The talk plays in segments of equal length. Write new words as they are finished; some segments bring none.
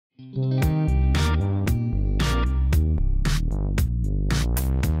Alright,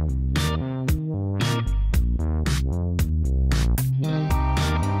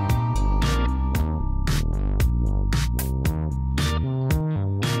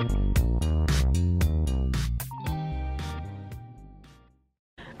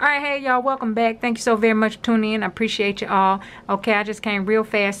 hey y'all, welcome back. Thank you so very much for tuning in. I appreciate you all. Okay, I just came real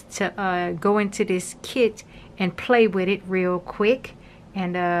fast to go into this kit and play with it real quick.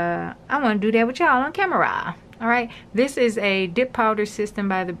 And I want to do that with y'all on camera. Alright, this is a dip powder system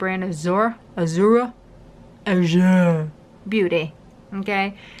by the brand Azura Beauty.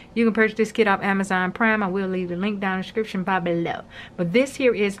 Okay, you can purchase this kit off Amazon Prime. I will leave the link down in the description bar below. But this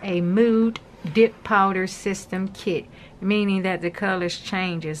here is a mood dip powder system kit, meaning that the colors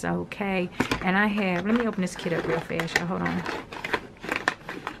changes. Okay, and I have, let me open this kit up real fast, y'all. Hold on.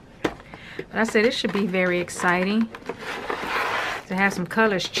 But I said it should be very exciting to have some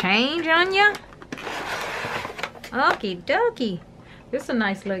colors change on you. Okie dokie. This is a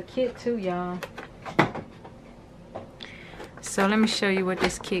nice little kit too, y'all. So let me show you what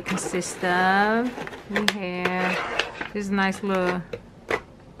this kit consists of. We have this nice little,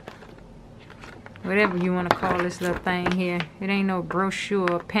 whatever you want to call this little thing here. It ain't no brochure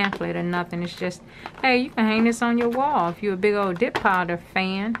or pamphlet or nothing. It's just, hey, you can hang this on your wall if you're a big old dip powder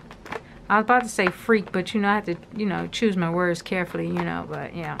fan. I was about to say freak, but you know, I have to, you know, choose my words carefully, you know,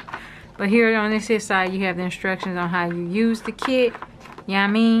 but yeah. But here on this here side, you have the instructions on how you use the kit. You know what I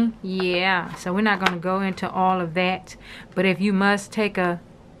mean? Yeah. So we're not going to go into all of that. But if you must take a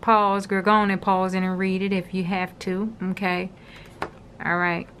pause, go on and pause it and read it if you have to. Okay. All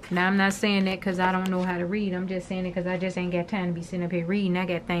right. Now, I'm not saying that because I don't know how to read. I'm just saying it because I just ain't got time to be sitting up here reading. I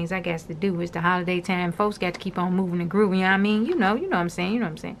got things I got to do. It's the holiday time. Folks got to keep on moving and grooving. You know what I mean? You know what I'm saying. You know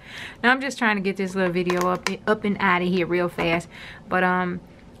what I'm saying. Now, I'm just trying to get this little video up and out of here real fast. But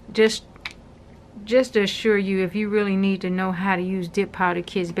just to assure you, if you really need to know how to use dip powder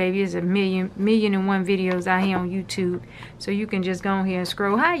kits, baby, there's a million and one videos out here on YouTube. So you can just go here and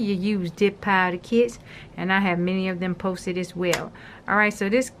scroll how you use dip powder kits. And I have many of them posted as well. Alright, so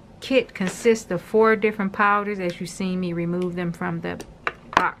this kit consists of 4 different powders. As you see me remove them from the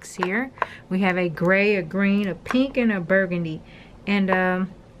box here. We have a gray, a green, a pink, and a burgundy. And I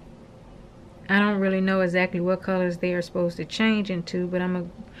don't really know exactly what colors they are supposed to change into, but I'm going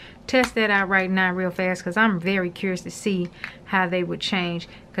to test that out right now real fast because I'm very curious to see how they would change,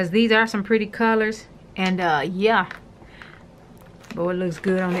 because these are some pretty colors. And yeah, boy, it looks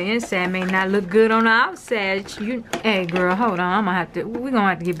good on the inside, may not look good on the outside. Hey girl, hold on, we're gonna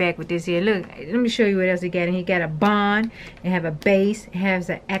have to get back with this here. Look, let me show you what else it got. And he got a bond, it have a base, it has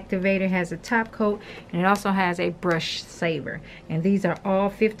an activator, it has a top coat, and it also has a brush saver. And these are all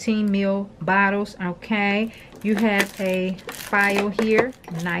 15 ml bottles. Okay, you have a file here,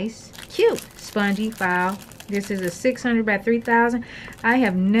 nice, cute, spongy file. This is a 600 by 3000. I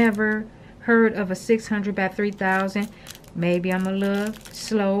have never heard of a 600 by 3000. Maybe I'm a little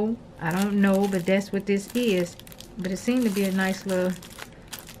slow, I don't know, but that's what this is. But it seemed to be a nice little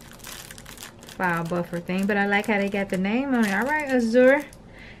file buffer thing. But I like how they got the name on it. All right, Azura.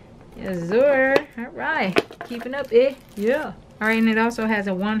 All right, keeping up, yeah. All right, and it also has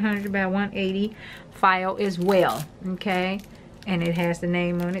a 100 by 180 file as well. Okay, and it has the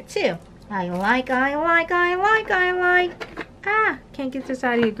name on it too. I like. Ah, can't get this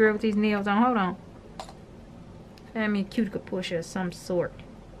out of here, girl, with these nails on. Hold on. I mean, cuticle pusher of some sort.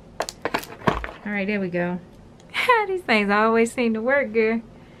 Alright, there we go. These things always seem to work, girl.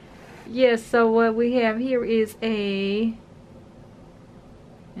 Yes, so what we have here is a...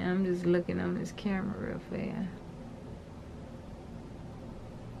 I'm just looking on this camera real fast.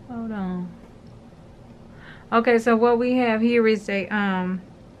 Hold on. Okay, so what we have here is a...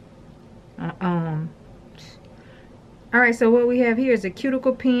 Alright, so what we have here is a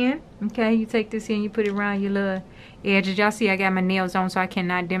cuticle pen. Okay, you take this here and you put it around your little edges. Y'all see I got my nails on, so I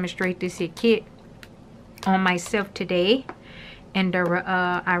cannot demonstrate this here kit on myself today. And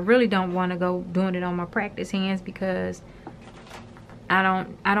I really don't want to go doing it on my practice hands because I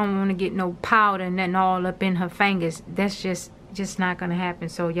don't want to get no powder and nothing all up in her fingers. That's just not gonna happen.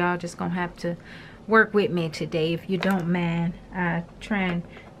 So y'all just gonna have to work with me today if you don't mind. I try and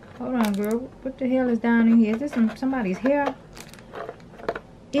hold on, girl. What the hell is down in here? Is this somebody's hair?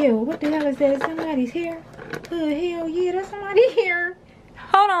 Ew, what the hell is that? Is somebody's hair? Oh, hell yeah, that's somebody's hair.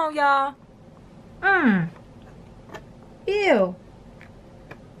 Hold on, y'all. Ew.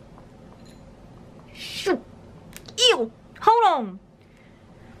 Shoot. Ew. Hold on.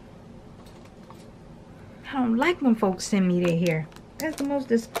 I don't like when folks send me their hair. That's the most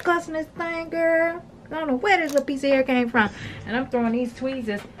disgusting thing, girl. I don't know where this little piece of hair came from. And I'm throwing these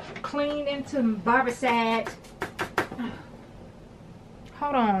tweezers clean into barber sacks.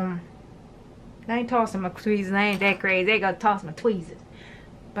 Hold on. I ain't tossing my tweezers. I ain't that crazy. I ain't gonna toss my tweezers.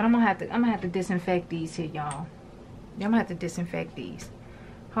 But I'm gonna have to disinfect these here, y'all. I'm gonna have to disinfect these.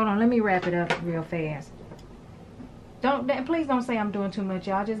 Hold on, let me wrap it up real fast. Please don't say I'm doing too much,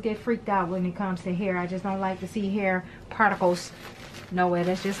 y'all. Just get freaked out when it comes to hair. I just don't like to see hair particles nowhere.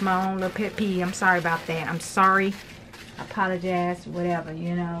 That's just my own little pet peeve. I'm sorry about that. I'm sorry. I apologize. Whatever,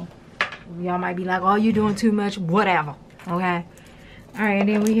 you know. Y'all might be like, oh, you doing too much. Whatever. Okay. All right, and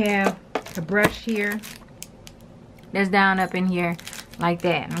then we have a brush here. That's down up in here like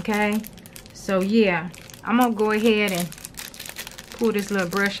that. Okay. So yeah, I'm gonna go ahead and pull this little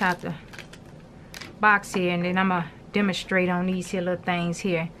brush out the box here, and then I'm gonna demonstrate on these here little things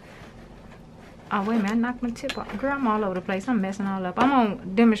here. Oh wait a minute, I knocked my tip off. Girl, I'm all over the place. I'm messing all up. I'm gonna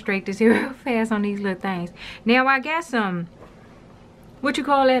demonstrate this here real fast on these little things. Now I got some, what you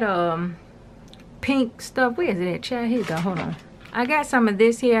call that, pink stuff. Where is it at, child? Here you go. Hold on. I got some of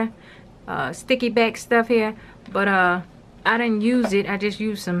this here, sticky back stuff here, but I didn't use it. I just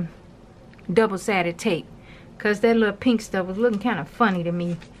used some double-sided tape, cause that little pink stuff was looking kind of funny to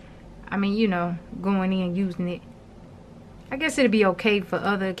me. I mean, you know, going in using it. I guess it'd be okay for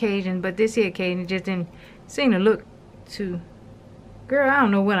other occasions, but this here occasion just didn't seem to look too. Girl, I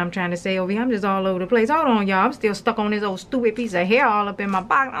don't know what I'm trying to say over here. I'm just all over the place. Hold on, y'all. I'm still stuck on this old stupid piece of hair all up in my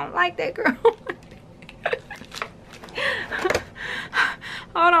box. I don't like that, girl.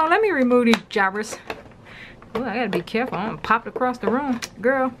 Hold on, let me remove these jobbers. Oh, I gotta be careful. I'm gonna pop it across the room.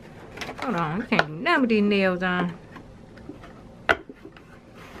 Girl, hold on. You can't do nothing with these nails on.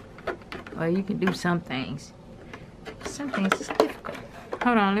 Well, you can do some things. Some things is difficult.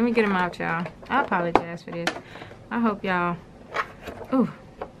 Hold on, let me get them out, y'all. I apologize for this. I hope y'all, ooh,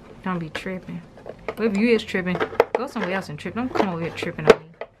 don't be tripping. Well, if you is tripping, go somewhere else and trip. Don't come over here tripping on me.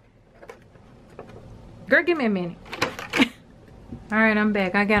 Girl, give me a minute. Alright, I'm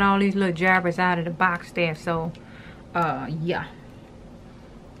back. I got all these little jabbers out of the box there, so yeah.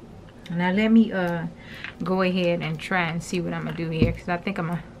 Now let me go ahead and try and see what I'm gonna do here, because I think I'm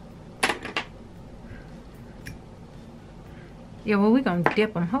gonna, yeah, well, we're gonna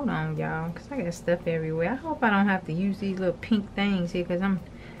dip them. Hold on, y'all, because I got stuff everywhere. I hope I don't have to use these little pink things here, because I'm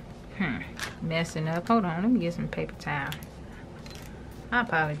messing up. Hold on, let me get some paper towel. I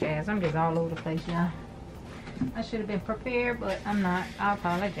apologize. I'm just all over the place, y'all. I should have been prepared, but I'm not. I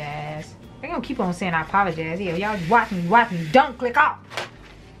apologize. They're gonna keep on saying I apologize. Yeah, y'all watch me. Don't click off.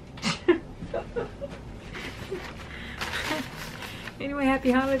 Anyway,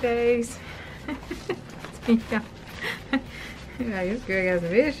 happy holidays. Yeah. Like, this girl got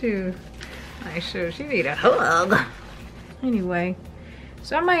some issues. Like, sure, she need a hug. Anyway,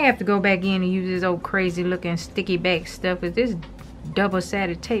 so I might have to go back in and use this old crazy looking sticky back stuff, with this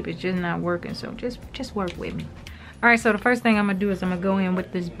double-sided tape is just not working, so just work with me. All right, so the first thing I'm gonna do is I'm gonna go in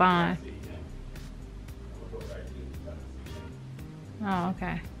with this bond. Oh,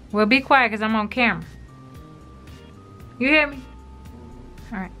 okay. Well, be quiet, because I'm on camera. You hear me?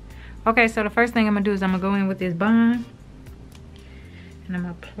 All right. Okay, so the first thing I'm gonna do is I'm gonna go in with this bond, and I'm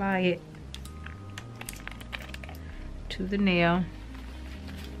gonna apply it to the nail.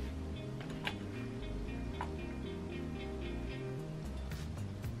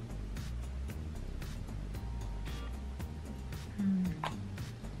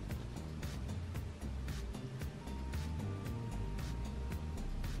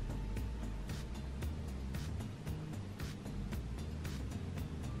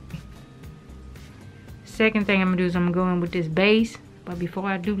 Second thing I'm gonna do is I'm gonna go in with this base, but before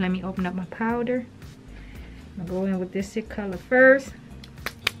I do, let me open up my powder. I'm gonna go in with this sick color first.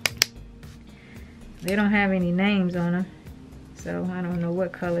 They don't have any names on them, so I don't know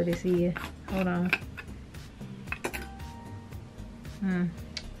what color this is. Hold on. Oh,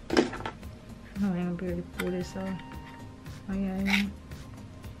 I ain't gonna be able to pull this off. Oh yeah, yeah.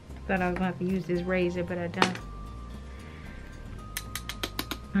 Thought I was gonna have to use this razor, but I don't.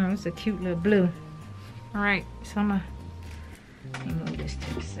 Oh, it's a cute little blue. All right, so I'm gonna move this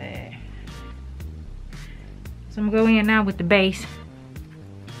to the side. So I'm gonna go in now with the base.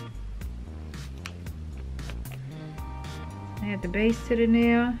 Add the base to the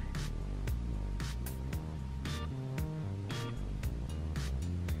nail.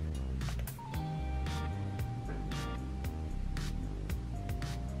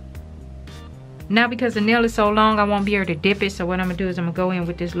 Now, because the nail is so long, I won't be able to dip it. So what I'm gonna do is I'm gonna go in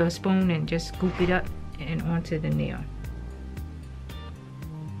with this little spoon and just scoop it up and onto the nail.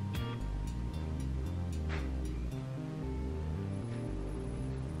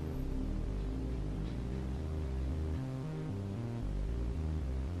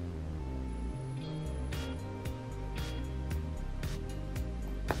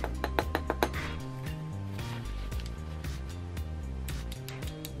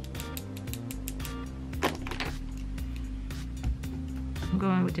 Go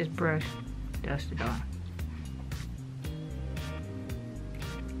in with this brush, dust it off.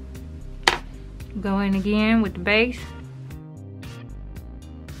 Go in again with the base.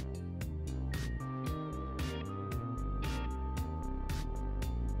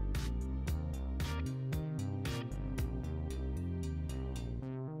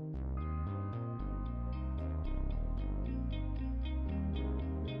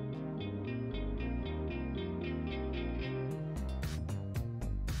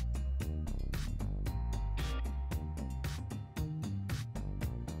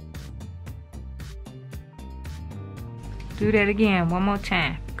 Do that again one more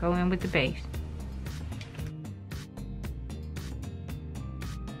time. Go in with the base.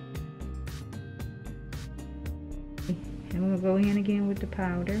 And we'll go in again with the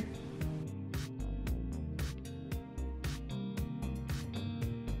powder.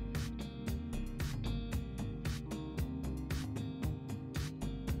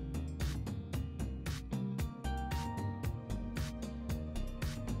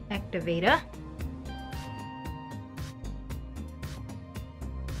 Activator.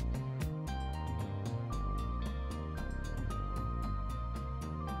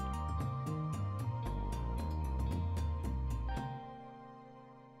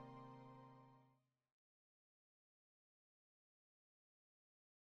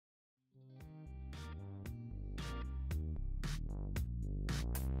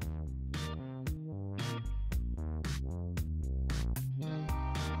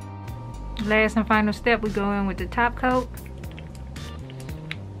 Last and final step, we go in with the top coat.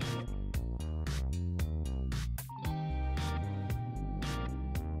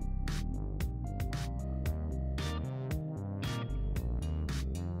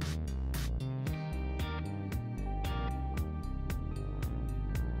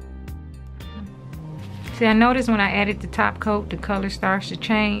 See, I noticed when I added the top coat, the color starts to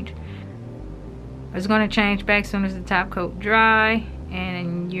change. It's going to change back as soon as the top coat dry,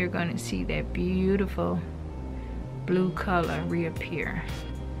 and you're going to see that beautiful blue color reappear.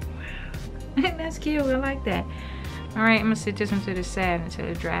 Wow. That's cute. I like that. All right, I'm going to sit this one to the side until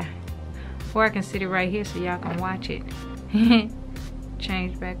it dry. Or I can sit it right here so y'all can watch it.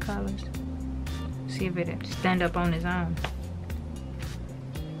 Change back colors. See if it stand up on its own.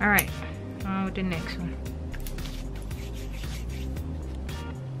 All right, on with the next one.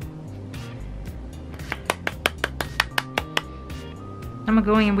 I'm gonna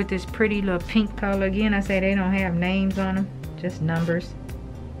go in with this pretty little pink color. Again, I say they don't have names on them, just numbers.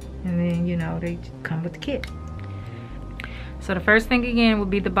 And then, you know, they come with the kit. So the first thing again will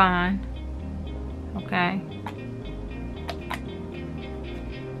be the bond. Okay.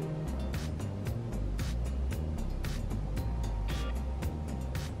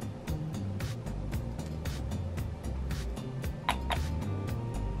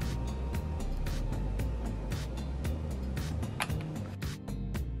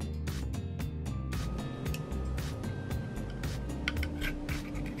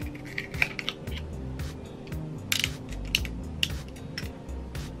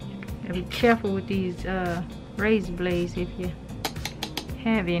 Be careful with these razor blades if you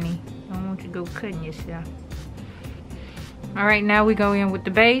have any. Don't want you to go cutting yourself. All right, now we go in with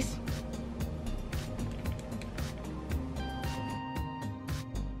the base.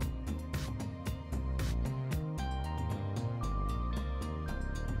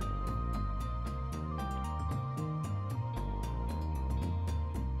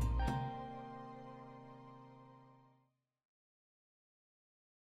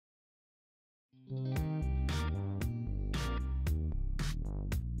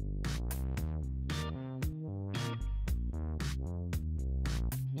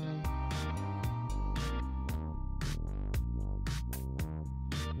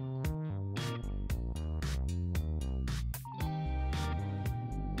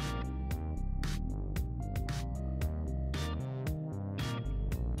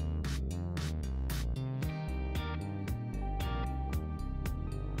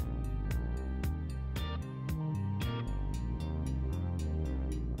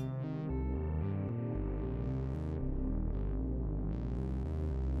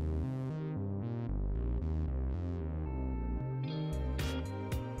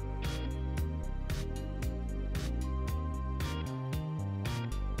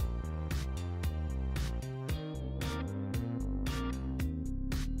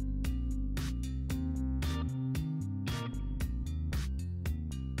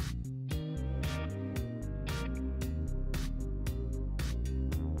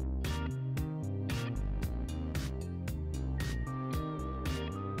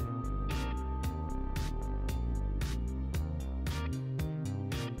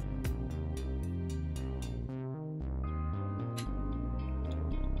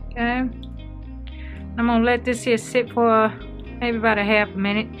 Okay. I'm gonna let this here sit for maybe about a half a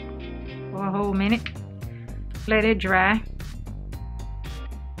minute or a whole minute. Let it dry.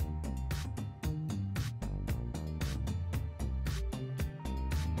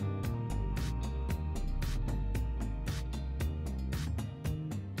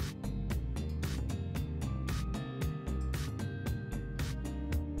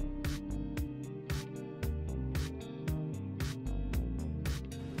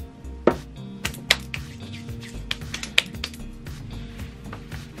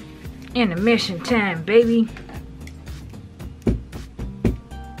 Intermission time, baby.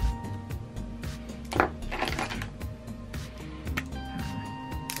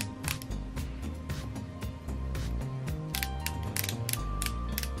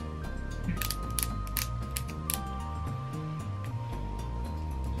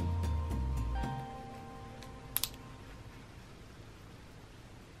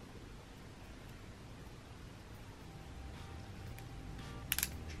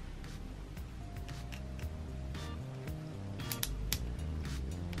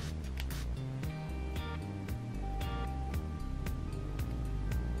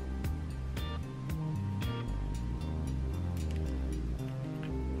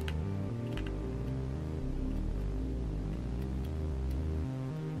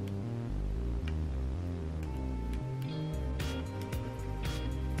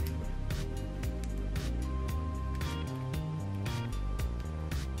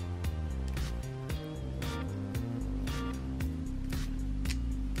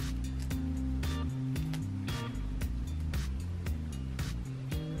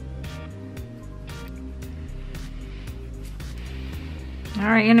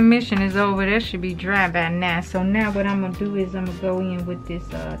 Alright, intermission is over. That should be dry by now. So now what I'm going to do is I'm going to go in with this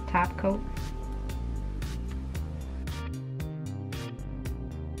top coat.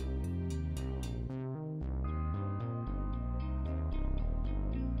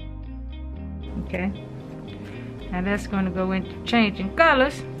 Okay. Now that's going to go into changing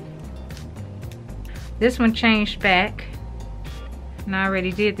colors. This one changed back. And I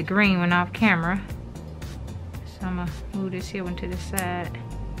already did the green one off camera. So I'm gonna move this here one to the side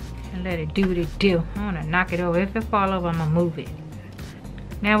and let it do what it do. I wanna knock it over. If it fall over, I'm gonna move it.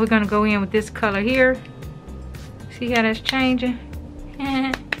 Now we're gonna go in with this color here. See how that's changing?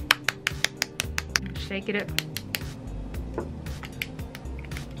 Shake it up.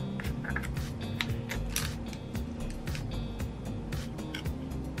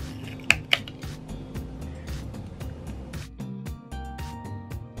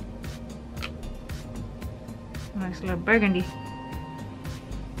 Nice little burgundy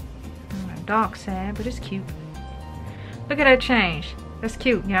on the dark side, but it's cute. Look at that change. That's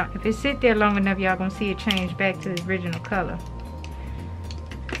cute. Now, if it sit there long enough, y'all gonna see it change back to the original color.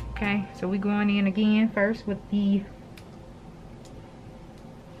 Okay, so we going in again first with the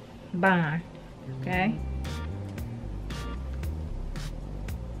bond. Okay.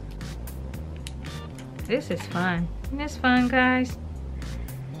 This is fun. Isn't this fun, guys?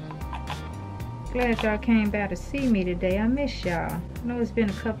 Glad y'all came by to see me today. I miss y'all. I know it's been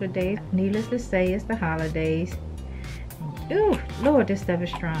a couple of days. Needless to say, it's the holidays. Ooh, Lord, this stuff is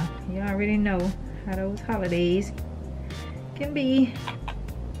strong. You already know how those holidays can be.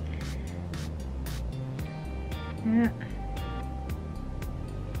 Yeah.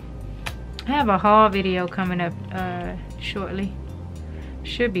 I have a haul video coming up shortly.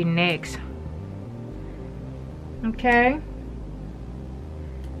 Should be next. Okay.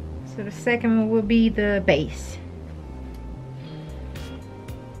 So the second one will be the base.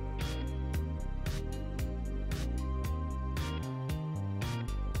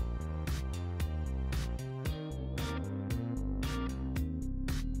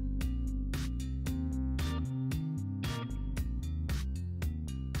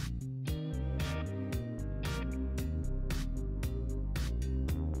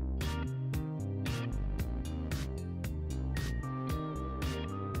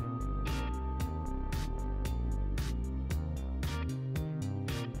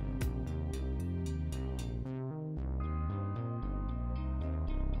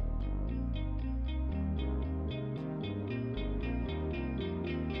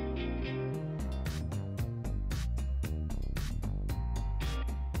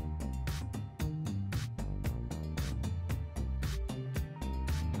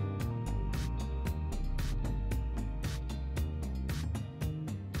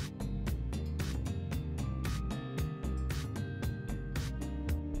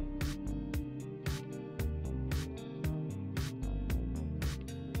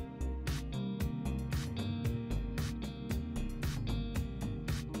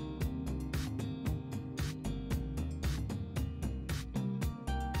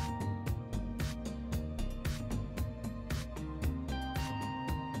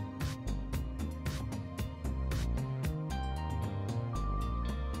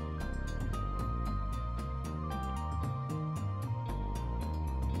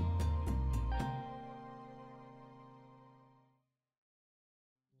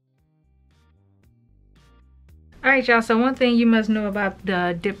 Alright y'all, so one thing you must know about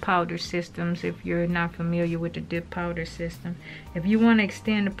the dip powder systems, if you're not familiar with the dip powder system, if you want to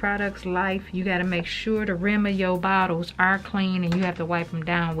extend the product's life, you got to make sure the rim of your bottles are clean, and you have to wipe them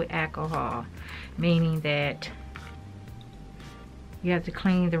down with alcohol, meaning that you have to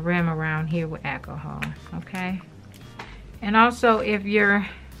clean the rim around here with alcohol, okay? And also, if your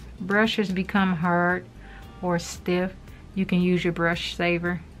brushes become hard or stiff, you can use your brush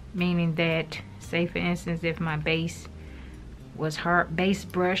saver, meaning that, say for instance, if my base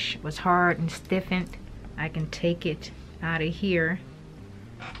brush was hard and stiffened, I can take it out of here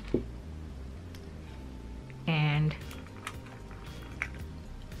and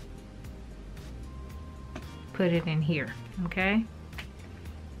put it in here, okay?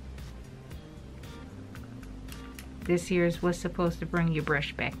 This here is what's supposed to bring your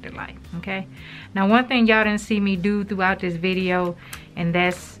brush back to life, okay? Now, one thing y'all didn't see me do throughout this video, and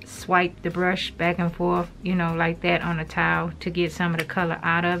that's swipe the brush back and forth, you know, like that on a towel to get some of the color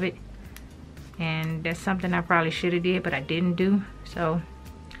out of it. And that's something I probably should have did, but I didn't do. So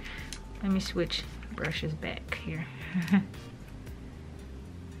let me switch brushes back here.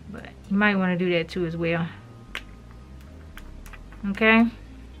 But you might want to do that too as well. Okay,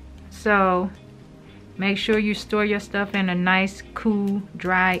 so make sure you store your stuff in a nice, cool,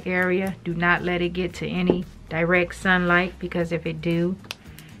 dry area. Do not let it get to any direct sunlight, because if it do,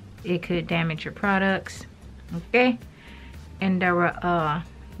 it could damage your products, okay? And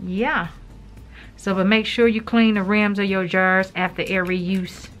yeah. So, but make sure you clean the rims of your jars after every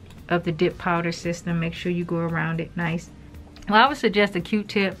use of the dip powder system. Make sure you go around it nice. Well, I would suggest a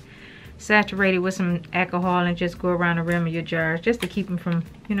Q-tip saturated with some alcohol and just go around the rim of your jars, just to keep them from,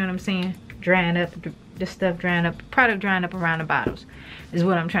 you know what I'm saying, drying up, the stuff drying up, product drying up around the bottles, is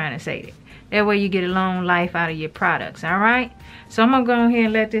what I'm trying to say. That way you get a long life out of your products, all right? So I'm gonna go ahead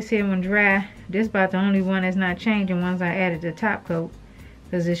and let this here one dry. This is about the only one that's not changing once I added the top coat,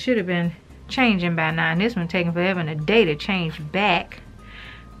 because it should have been changing by now, and this one taking forever and a day to change back.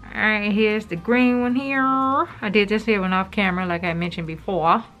 All right, here's the green one here. I did this here one off camera like I mentioned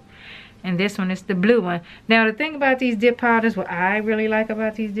before. And this one is the blue one. Now the thing about these dip powders, what I really like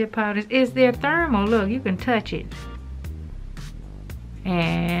about these dip powders, is they're thermal. Look, you can touch it.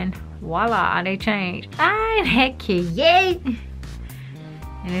 And voila, they change. Ah, heck yeah. And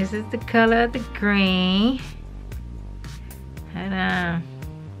this is the color of the green. And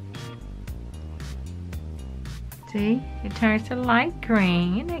see, it turns to light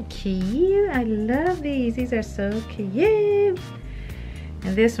green. Isn't that cute? I love these. These are so cute.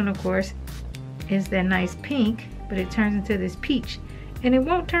 And this one, of course, is that nice pink, but it turns into this peach. And it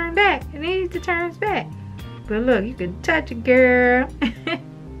won't turn back. It needs to turn back. But look, you can touch it, girl.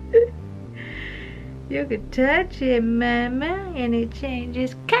 You can touch it, mama, and it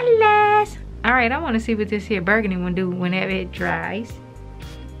changes colors. All right, I want to see what this here burgundy one do whenever it dries.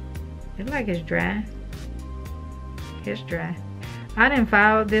 It looks like it's dry. It's dry. I didn't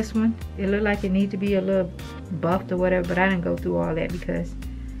file this one. It looked like it needs to be a little buffed or whatever, but I didn't go through all that because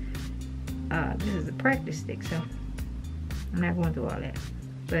this is a practice stick, so I'm not going through all that.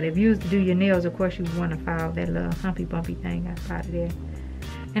 But if you used to do your nails, of course you want to file that little humpy bumpy thing out of there.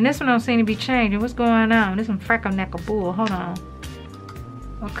 And this one don't seem to be changing. What's going on? This one freckle neck of bull. Hold on.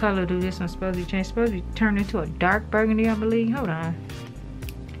 What color do this one supposed to be changed? Supposed to be turned into a dark burgundy, I believe. Hold on.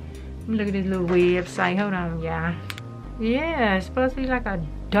 Let me look at this little website. Hold on, y'all. Yeah, it's supposed to be like a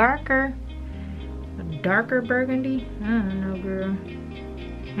darker burgundy. I don't know, girl.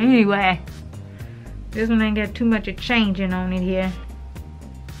 Anyway, this one ain't got too much of changing on it here.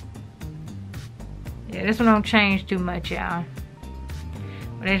 Yeah, this one don't change too much, y'all.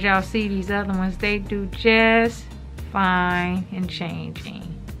 But as y'all see, these other ones, they do just fine in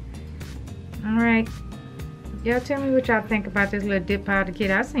changing. All right, y'all tell me what y'all think about this little dip powder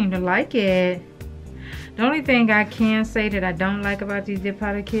kit. I seem to like it. The only thing I can say that I don't like about these dip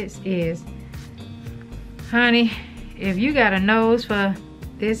powder kits is, honey, if you got a nose for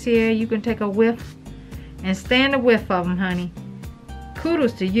this here, you can take a whiff and stand a whiff of them, honey.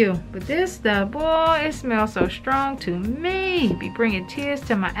 Kudos to you. But this stuff, boy, it smells so strong to me. Be bringing tears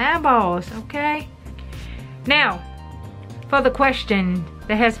to my eyeballs, okay? Now, for the question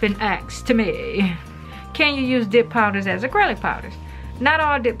that has been asked to me, can you use dip powders as acrylic powders? Not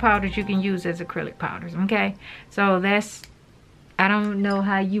all dip powders you can use as acrylic powders, okay? So that's, I don't know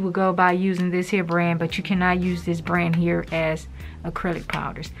how you would go about using this here brand, but you cannot use this brand here as acrylic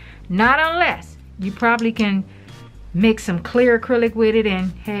powders. Not unless you probably can mix some clear acrylic with it,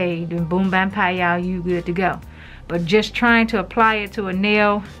 and hey, then boom bam pow, you good to go. But just trying to apply it to a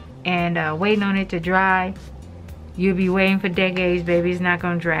nail and waiting on it to dry, you'll be waiting for decades, baby. It's not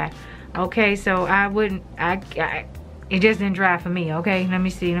gonna dry. Okay, so I wouldn't, it just didn't dry for me, okay? Let me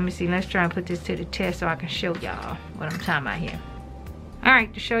see. Let's try and put this to the test so I can show y'all what I'm talking about here. All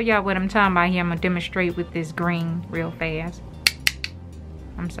right, to show y'all what I'm talking about here, I'm gonna demonstrate with this green real fast.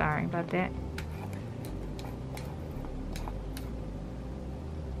 I'm sorry about that.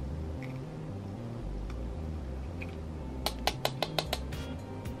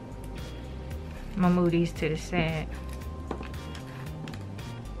 I'm gonna move these to the side.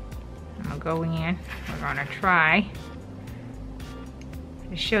 I'm gonna go in. We're gonna try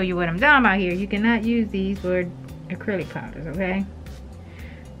to show you what I'm talking about here. You cannot use these for acrylic powders, okay?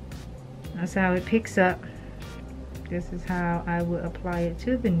 That's how it picks up. This is how I will apply it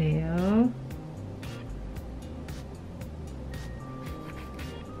to the nail.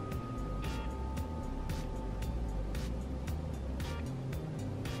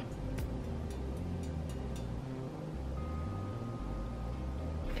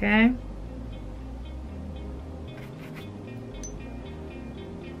 Okay.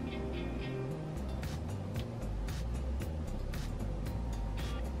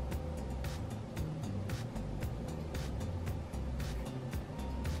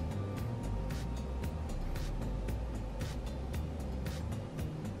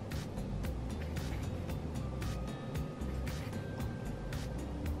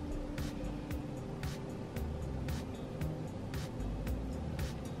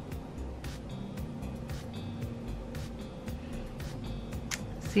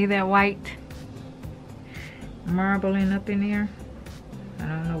 See that white marbling up in there? I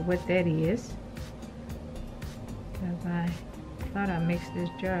don't know what that is, because I thought I mixed this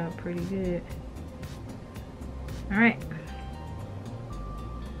job pretty good. All right.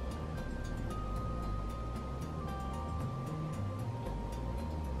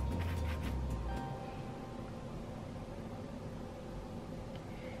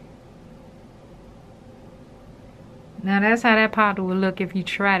 Now that's how that powder will look if you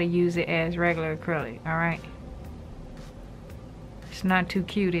try to use it as regular acrylic, all right? It's not too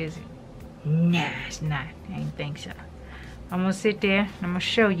cute, is it? Nah, it's not. I didn't think so. I'm gonna sit there and I'm gonna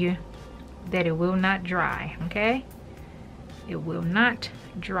show you that it will not dry, okay? It will not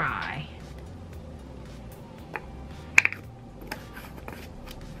dry.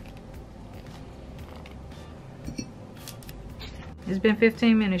 It's been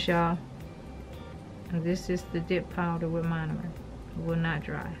 15 minutes, y'all. This is the dip powder with monomer. It will not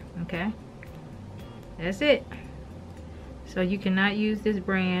dry, okay? That's it. So you cannot use this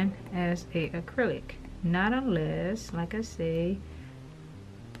brand as a acrylic. Not unless, like I say,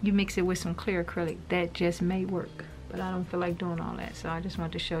 you mix it with some clear acrylic. That just may work. But I don't feel like doing all that. So I just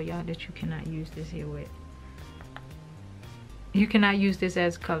want to show y'all that you cannot use this here with. You cannot use this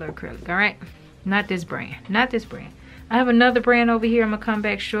as color acrylic, alright? Not this brand. Not this brand. I have another brand over here. I'm gonna come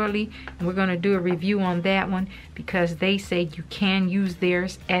back shortly and we're gonna do a review on that one because they say you can use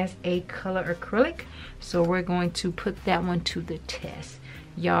theirs as a color acrylic. So we're going to put that one to the test,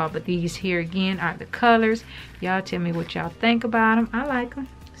 y'all. But these here again are the colors. Y'all tell me what y'all think about them. I like them.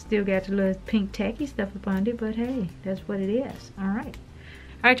 Still got the little pink tacky stuff up on it, but hey, that's what it is. All right.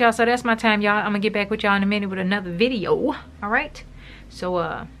 All right, y'all. So that's my time, y'all. I'm gonna get back with y'all in a minute with another video. All right.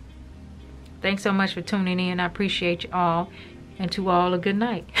 So thanks so much for tuning in. I appreciate you all. And to all a good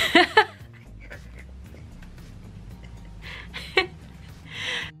night.